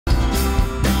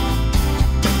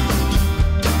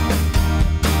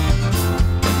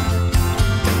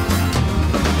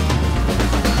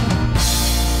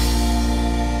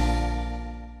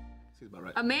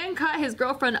A man caught his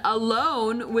girlfriend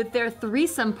alone with their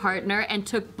threesome partner and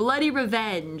took bloody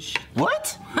revenge.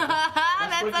 What?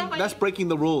 That's breaking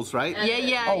the rules, right?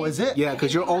 Yeah. Oh, is it? Yeah,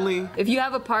 because you're only... If you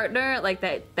have a partner like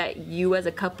that you as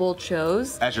a couple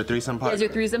chose As your threesome partner? as your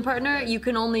threesome partner, you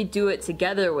can only do it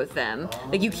together with them.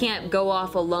 Like you can't go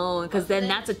off alone because then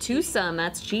that's a twosome.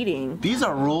 That's cheating. These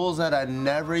are rules that I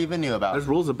never even knew about. There's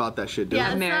rules about that shit, dude. Yeah,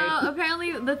 I'm married. so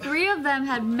apparently the three of them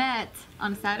had met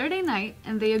on Saturday night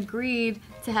and they agreed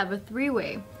to have a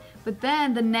three-way. But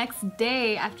then the next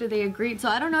day after they agreed, so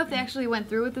I don't know if they actually went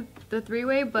through with the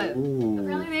three-way, but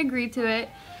apparently they agreed to it.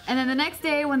 And then the next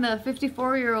day when the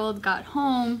 54-year-old got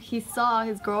home, he saw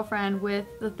his girlfriend with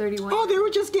the 31. Oh, they were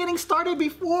just getting started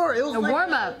before. It was like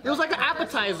warm-up. It was like an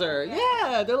appetizer.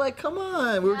 Yeah, they're like, come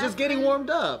on, we were just getting warmed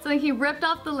up. So he ripped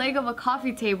off the leg of a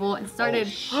coffee table and started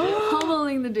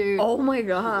pummeling the dude. Oh my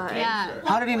god. Yeah.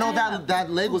 How did he know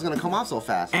that leg was gonna come off so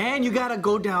fast? And you gotta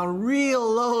go down real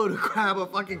low to grab a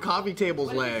fucking coffee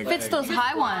table's leg. Fits those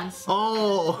high ones.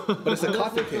 Oh, but it's a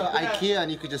coffee table. IKEA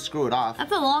and you could just screw it off.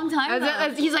 That's a long time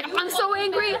though. He's like, I'm so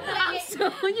angry.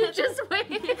 You just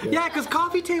wait. Yeah, because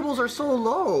coffee tables are so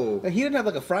low. He didn't have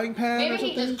like a frying pan or Maybe he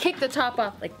something? just kicked the top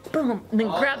off, like boom, and then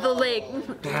grab the leg.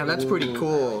 Damn, that's pretty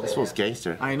cool. This was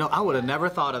gangster. I know, I would have never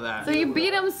thought of that. So you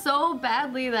beat him so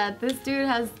badly that this dude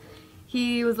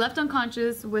he was left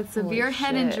unconscious with severe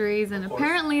head injuries, and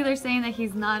apparently they're saying that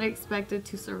he's not expected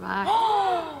to survive.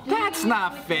 That's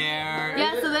not fair.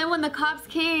 Yeah, so then when the cops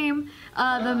came,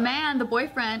 the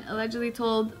boyfriend, allegedly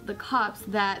told the cops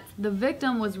that the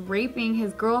victim was raping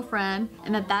his girlfriend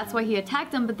and that's why he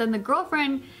attacked him, but then the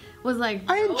girlfriend was like,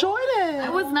 I enjoyed it. I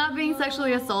was not being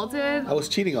sexually assaulted. I was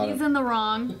cheating on He's him. in the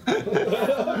wrong.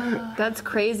 That's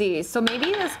crazy. So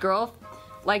maybe this girl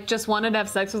like just wanted to have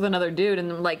sex with another dude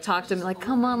and like talked to him like,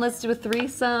 come on, let's do a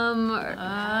threesome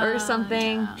or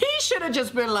something. Yeah. He should have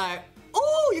just been like,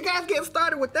 oh, you guys getting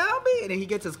started without me? And then he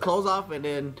gets his clothes off and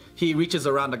then he reaches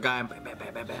around the guy and bam, bam,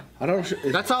 bam, bam, bam. I don't.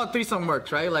 That's how a threesome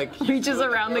works, right? Like Reaches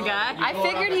around the guy. I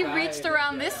figured he reached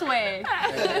around this way.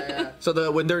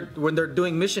 so when they're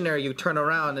doing missionary, you turn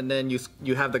around and then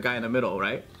you have the guy in the middle,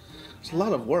 right? It's a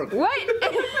lot of work. What?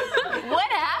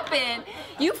 What happened?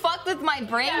 You fucked with my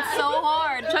brain so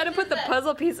hard. Try to put the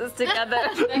puzzle pieces together.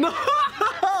 No,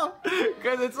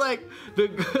 because it's like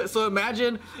so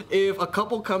imagine if a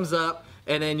couple comes up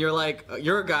and then you're like,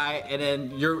 you're a guy, and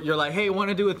then you're like, hey, want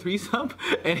to do a threesome?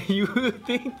 And you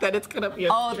think that it's gonna be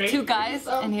a straight two guys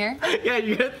in here? Yeah,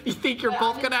 you think you're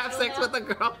both gonna have sex with a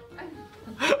girl.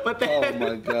 But then, Oh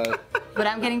my god. But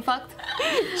I'm getting fucked?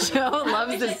 Joe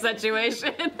loves this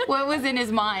situation. What was in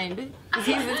his mind? 'Cause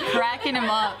he's just cracking him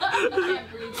up.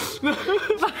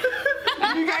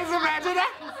 you guys imagine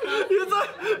that?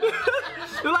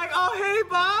 You're like, oh hey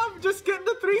Bob, just getting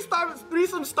the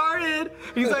threesome started.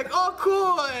 He's like, oh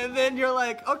cool, and then you're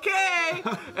like, okay,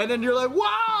 and then you're like,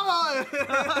 wow,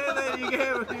 and then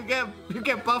you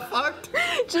get butt fucked.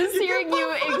 Just hearing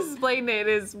you explain it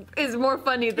is more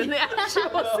funny than the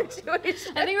actual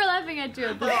situation. I think we're laughing at you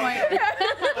at this point.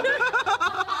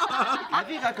 I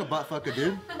think I could butt fuck a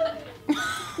dude.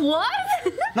 What?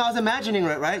 No, I was imagining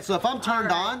it, right? So if I'm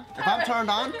turned on, Yeah,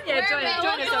 join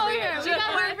us over here.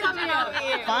 We're coming over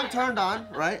here. if I'm turned on,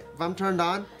 right? If I'm turned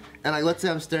on, and like let's say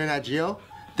I'm staring at Gio,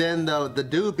 then the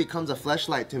dude becomes a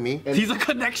fleshlight to me. He's a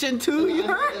connection to you.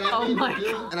 Oh my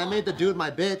god. And I made the dude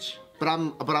my bitch, but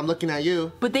I'm looking at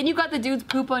you. But then you got the dude's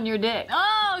poop on your dick.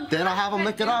 Oh, Then I'll have him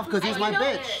lick it off because he's my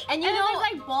bitch. and you know, there's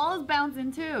like balls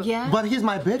bouncing too. Yeah. But he's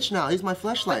my bitch now. He's my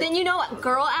fleshlight. Then you know,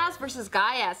 girl ass versus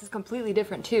guy ass is completely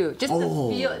different too. Just the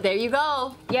feel. There you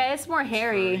go. Yeah, it's more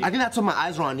hairy. I think that's when my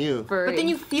eyes are on you. But then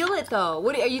you feel it though.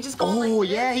 What are you just going like Oh this?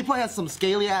 yeah, he probably has some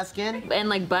scaly ass skin. And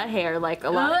like butt hair, like a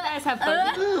lot of guys have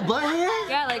fuzzy. Ooh, butt hair?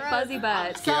 Yeah, like fuzzy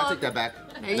butts. Okay, I'll take that back.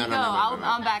 There you go.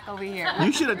 I'm back over here.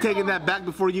 You should have taken that back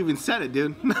before you even said it,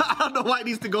 dude. I don't know why it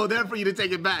needs to go there for you to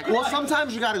take it back. Well,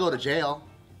 sometimes you gotta go to jail,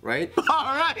 right? All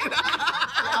right.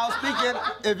 I was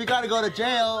thinking, if you gotta go to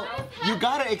jail, you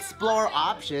gotta explore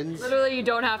options. Literally, you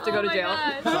don't have to go to jail.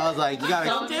 So I was like, you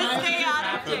gotta. Just stay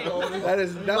out of jail.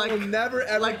 That will never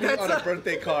ever be on a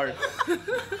birthday card.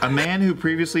 A man who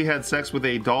previously had sex with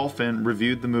a dolphin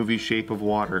reviewed the movie Shape of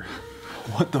Water.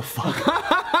 What the fuck?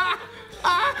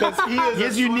 Because he He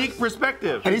has unique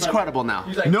perspective. And he's credible now.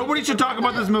 Nobody should talk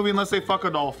about this movie unless they fuck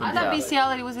a dolphin. I thought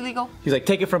bestiality was illegal. He's like,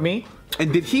 take it from me.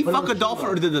 And did he fuck a dolphin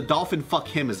or did the dolphin fuck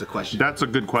him is the question. That's a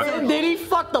good question. Did he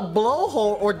fuck the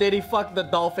blowhole or did he fuck the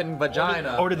dolphin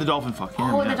vagina? Or did the dolphin fuck him?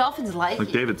 Oh, yeah. the dolphins like Like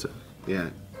you. David said. Yeah.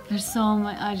 There's so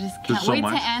much. I just There's can't so wait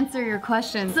much. to answer your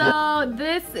question. So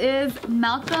this is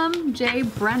Malcolm J.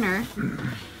 Brenner.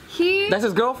 That's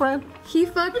his girlfriend? He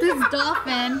fucked this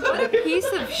dolphin. What a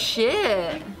piece of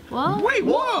shit. Well, Wait,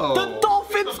 whoa. The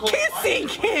dolphin's kissing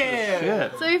him!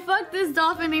 Shit. so he fucked this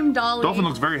dolphin named Dolly. Dolphin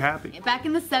looks very happy. Back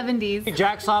in the 70s. He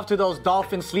jacks off to those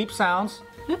dolphin sleep sounds.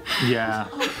 Yeah.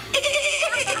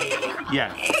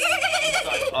 Yeah.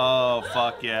 Oh,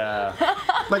 fuck yeah.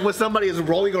 Like when somebody is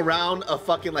rolling around a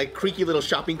fucking like creaky little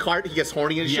shopping cart, he gets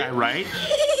horny and shit. Yeah, right?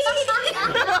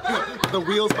 The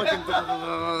wheels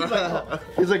fucking.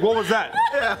 He's like, what was that?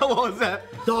 Yeah, what was that?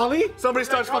 Dolly? Somebody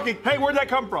starts fucking. Hey, where'd that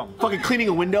come from? Fucking cleaning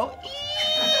a window.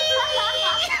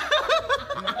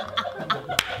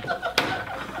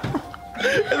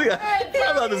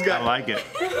 I love this I guy. like it.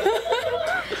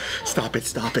 Stop it,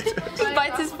 stop it. He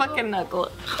bites his fucking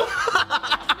knuckle.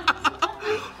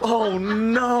 Oh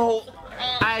no.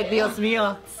 Ay, Dios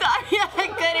mío. Sorry,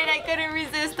 I couldn't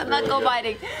resist the knuckle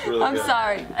biting. I'm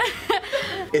sorry.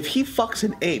 If he fucks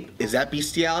an ape, is that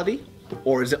bestiality?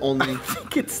 Or is it only. I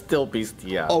think it's still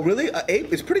bestiality. Oh, really? An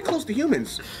ape is pretty close to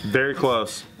humans. Very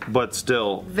close, but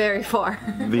still, Very far.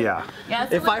 yeah. Yeah,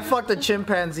 so If I fucked a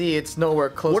chimpanzee, it's nowhere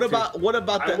close What to...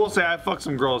 about I the. will say I fucked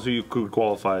some girls who you could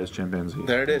qualify as chimpanzees.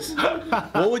 There it is.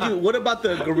 What about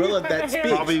the gorilla that speaks?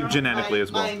 Probably genetically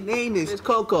as well. My name is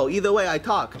Coco. Either way, I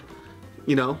talk.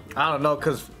 You know? I don't know,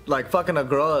 cause like fucking a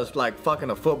gorilla is like fucking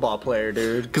a football player,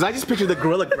 dude. Because I just picture the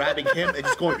gorilla grabbing him and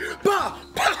just going, bah,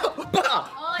 bah, bah.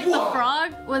 Oh, like the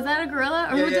frog? Was that a gorilla?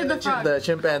 Or who did the frog? The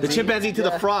chimpanzee. The chimpanzee to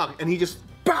the frog, and he just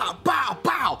bow, bow,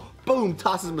 bow, boom,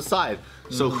 tosses him aside.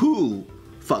 So who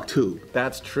fucked who?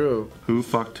 That's true. Who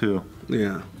fucked who?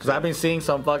 Yeah. Cause I've been seeing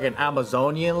some fucking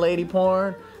Amazonian lady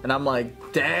porn, and I'm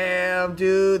like, damn,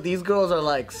 dude, these girls are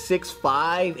like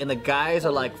 6'5", and the guys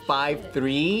are like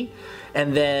 5'3",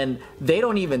 and then they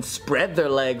don't even spread their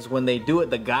legs when they do it.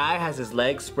 The guy has his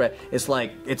legs spread. It's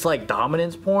like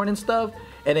dominance porn and stuff,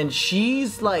 and then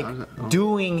she's like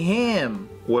doing him.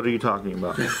 What are you talking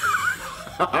about?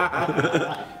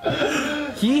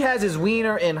 He has his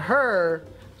wiener in her,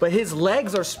 but his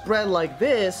legs are spread like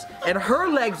this, and her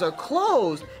legs are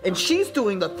closed, and she's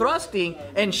doing the thrusting,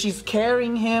 and she's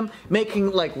carrying him,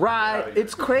 making like ride.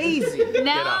 It's crazy.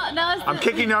 Now it's I'm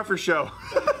kicking you off your show.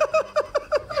 now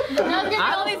it's gonna be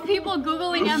all these people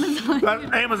Googling Amazon.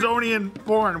 That Amazonian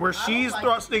porn where she's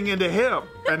thrusting into him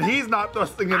and he's not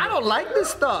thrusting into I don't like this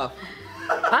stuff.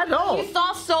 I You don't.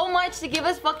 saw so much to give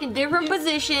us fucking different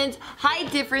positions,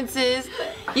 height differences.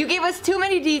 You gave us too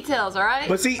many details, all right?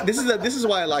 But see, this is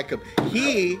why I like him.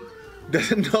 He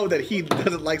doesn't know that he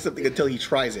doesn't like something until he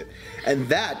tries it, and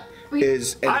that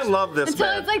is. And I love this Until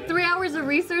man. it's like 3 hours of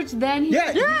research, then he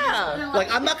Yeah.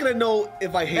 Like I'm not gonna know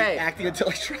if I hate acting until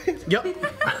I try it. Yep.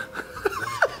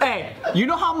 Hey, you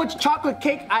know how much chocolate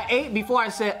cake I ate before I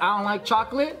said I don't like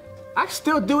chocolate? I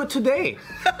still do it today.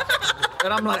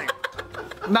 And I'm like,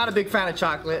 not a big fan of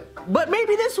chocolate, but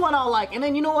maybe this one I'll like. And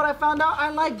then you know what I found out? I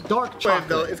like dark chocolate.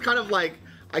 Though it's kind of like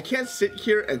I can't sit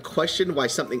here and question why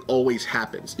something always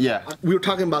happens. Yeah. We were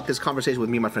talking about this conversation with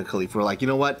me and my friend Khalif. We're like, you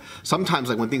know what? Sometimes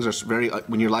like when things are very,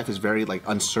 when your life is very like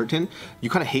uncertain, you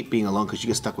kind of hate being alone because you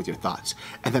get stuck with your thoughts.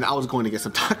 And then I was going to get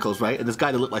some tacos, right? And this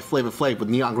guy that looked like Flavor Flav with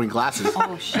neon green glasses.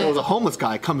 Oh shit. It was a homeless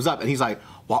guy comes up and he's like,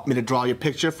 want me to draw your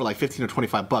picture for like 15 or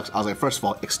 25 bucks? I was like, first of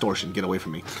all, extortion, get away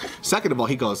from me. Second of all,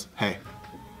 he goes, hey,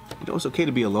 you know it's okay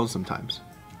to be alone sometimes.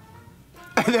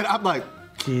 And then I'm like,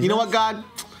 you know what, God?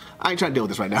 I ain't trying to deal with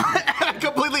this right now. I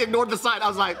completely ignored the sign. I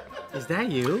was like, Is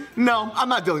that you? no, I'm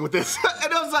not dealing with this.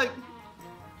 And I was like,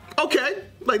 okay.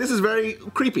 Like, this is very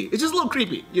creepy. It's just a little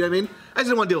creepy. You know what I mean? I just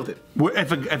didn't want to deal with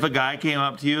it. If a guy came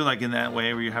up to you like in that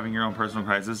way where you're having your own personal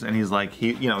crisis and he's like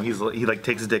he like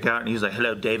takes his dick out and he's like,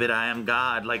 hello David, I am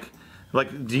God, like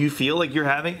do you feel like you're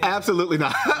having? Absolutely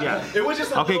not. Yeah. It was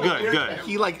just Okay, good.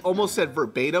 He like almost said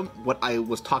verbatim what I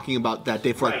was talking about that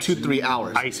day for like 2-3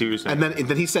 hours. I see what you're saying. And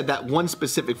then he said that one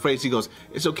specific phrase. He goes,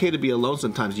 it's okay to be alone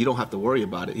sometimes. You don't have to worry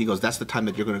about it. He goes, that's the time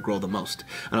that you're going to grow the most.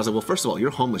 And I was like, well, first of all, you're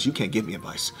homeless. You can't give me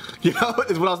advice. You know,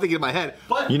 is what I was thinking in my head.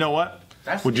 But You know what?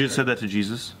 Would you have said that to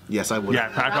Jesus? yes, I would. Yeah,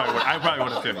 I probably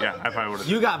would have too. Yeah, I probably would have.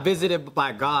 You got visited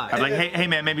by God. I'd be like, hey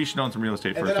man, maybe you should own some real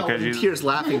estate And first, then I okay, was in Jesus? tears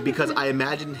laughing because I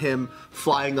imagined him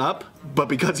flying up, but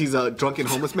because he's a drunken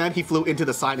homeless man, he flew into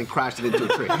the sign and crashed it into a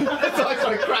tree. So I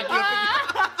started cracking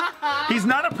up. He's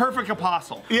not a perfect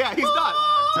apostle. Yeah, he's not.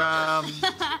 Um,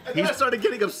 And then I started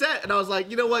getting upset, and I was like,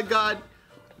 you know what, God?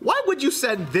 Why would you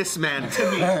send this man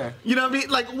to me? You know what I mean?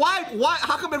 Like, why?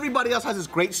 How come everybody else has this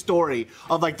great story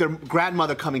of like their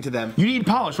grandmother coming to them? you need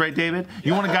polish, right, David?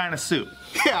 You want a guy in a suit.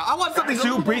 Yeah, I want something.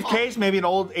 Suit, briefcase, maybe an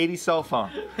old 80s cell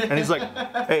phone. And he's like,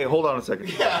 hey, hold on a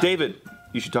second. David,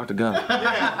 You should talk to God.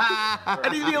 I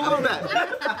need to be a little bit.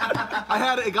 I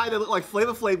had a guy that looked like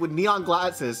Flavor Flav with neon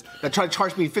glasses that tried to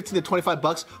charge me 15 to 25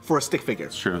 bucks for a stick figure.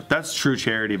 It's true. That's true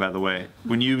charity, by the way.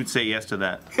 When you say yes to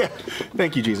that.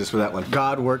 Thank you, Jesus, for that one.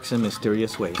 God works in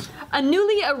mysterious ways. A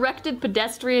newly erected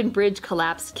pedestrian bridge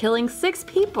collapsed, killing 6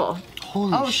 people.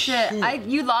 Holy shit.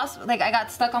 You lost, like, I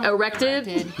got stuck on Erected?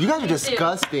 You guys are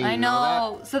disgusting. I you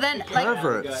know. that? So then,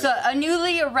 Pervert. like, so a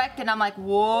newly erected, I'm like,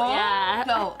 whoa. Yeah.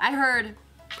 So I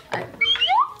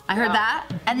heard that,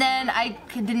 and then I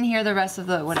didn't hear the rest of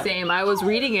the whatever. Same. I was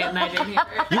reading it and I didn't hear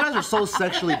it. You guys are so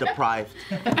sexually deprived.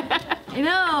 I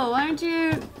know. Why aren't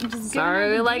you just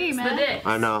Sorry, give likes me the man? dick.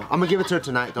 I know. I'm gonna give it to her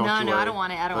tonight. Don't you worry. No, I don't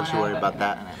want it. I don't want it. Don't you worry about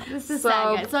that. This is So-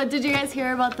 sad, guys. So did you guys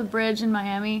hear about the bridge in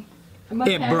Miami?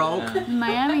 It broke. In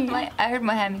Miami. I heard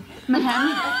Miami.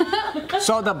 Miami.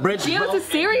 So the bridge Gee, it was broke. a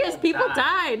serious. People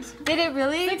died. Did it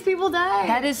really? 6 people died.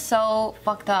 That is so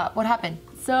fucked up. What happened?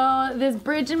 So this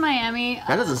bridge in Miami.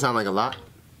 That doesn't sound like a lot.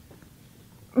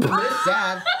 It's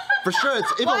sad. For sure,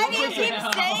 it's even Why one do you person.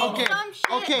 keep saying Okay, some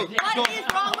shit? okay, What so-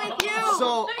 is wrong with you?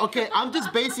 So, okay, I'm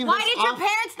just basing Why this did your off.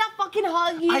 parents not fucking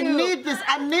hug you? I need this.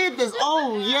 I need this.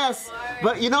 Oh yes,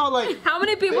 but you know, like. How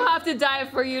many people have to die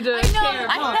for you to care?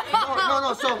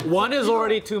 No. So One is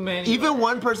already too many. even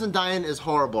one person dying is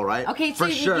horrible, right? Okay, so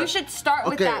For sure. you should start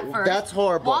with Okay, that first. that's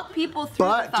horrible. Walk people through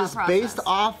the But thought just process. based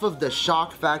off of the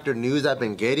shock factor news I've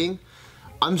been getting,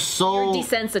 I'm so You're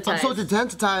desensitized. I'm so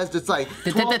desensitized. It's like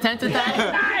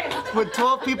 12, when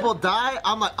 12 people die,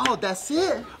 I'm like, oh, that's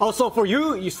it. Also, for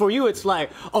you, it's like,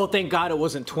 oh, thank God it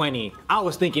wasn't 20. I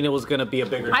was thinking it was gonna be a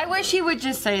bigger. I wish he would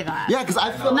just say that. Yeah, because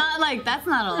I feel Not like that's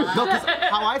not a lot. no, because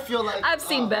how I feel like I've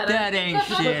seen better. That ain't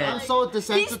shit. I'm so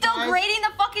desensitized. He's still grading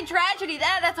the fucking tragedy.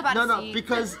 That's about No, to no, see.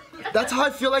 because that's how I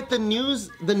feel like the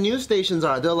news stations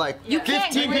are. They're like, You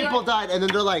can't 15 grade- people died, and then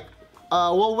they're like,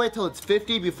 we'll wait till it's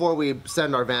 50 before we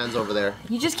send our vans over there.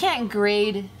 You just can't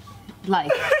grade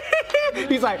life.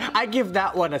 He's like, I give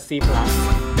that one a C+.